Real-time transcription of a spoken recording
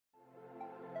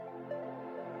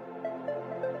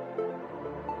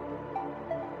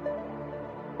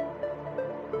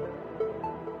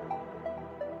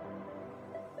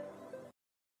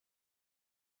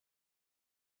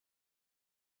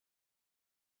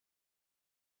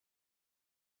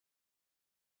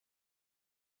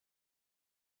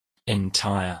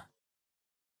entire,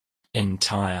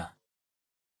 entire.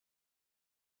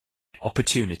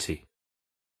 Opportunity,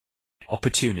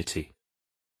 opportunity.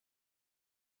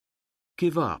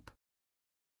 Give up,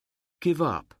 give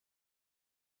up.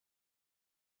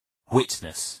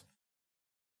 Witness,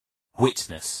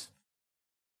 witness.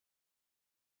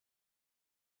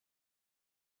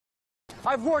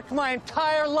 I've worked my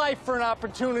entire life for an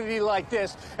opportunity like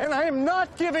this, and I am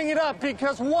not giving it up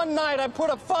because one night I put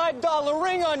a $5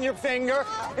 ring on your finger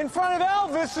in front of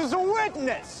Elvis as a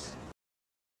witness.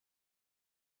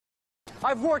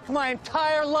 I've worked my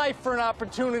entire life for an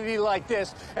opportunity like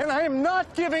this, and I am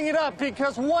not giving it up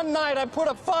because one night I put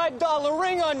a $5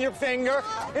 ring on your finger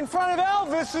in front of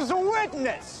Elvis as a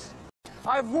witness.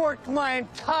 I've worked my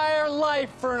entire life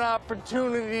for an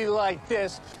opportunity like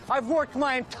this. I've worked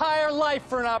my entire life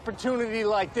for an opportunity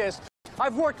like this.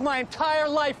 I've worked my entire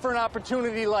life for an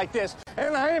opportunity like this,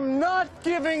 and I am not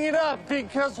giving it up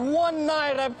because one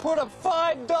night I put a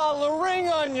 $5 ring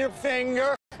on your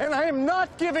finger. And I am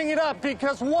not giving it up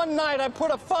because one night I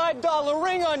put a $5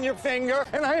 ring on your finger.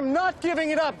 And I am not giving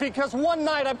it up because one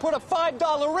night I put a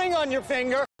 $5 ring on your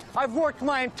finger. I've worked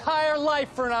my entire life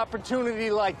for an opportunity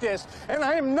like this. And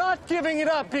I am not giving it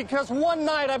up because one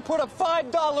night I put a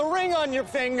 $5 ring on your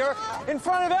finger in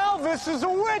front of Elvis as a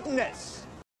witness.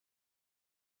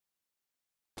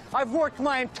 I've worked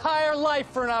my entire life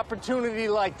for an opportunity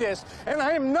like this, and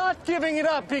I am not giving it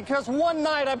up because one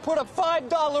night I put a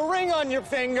 $5 ring on your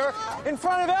finger in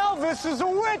front of Elvis as a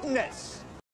witness.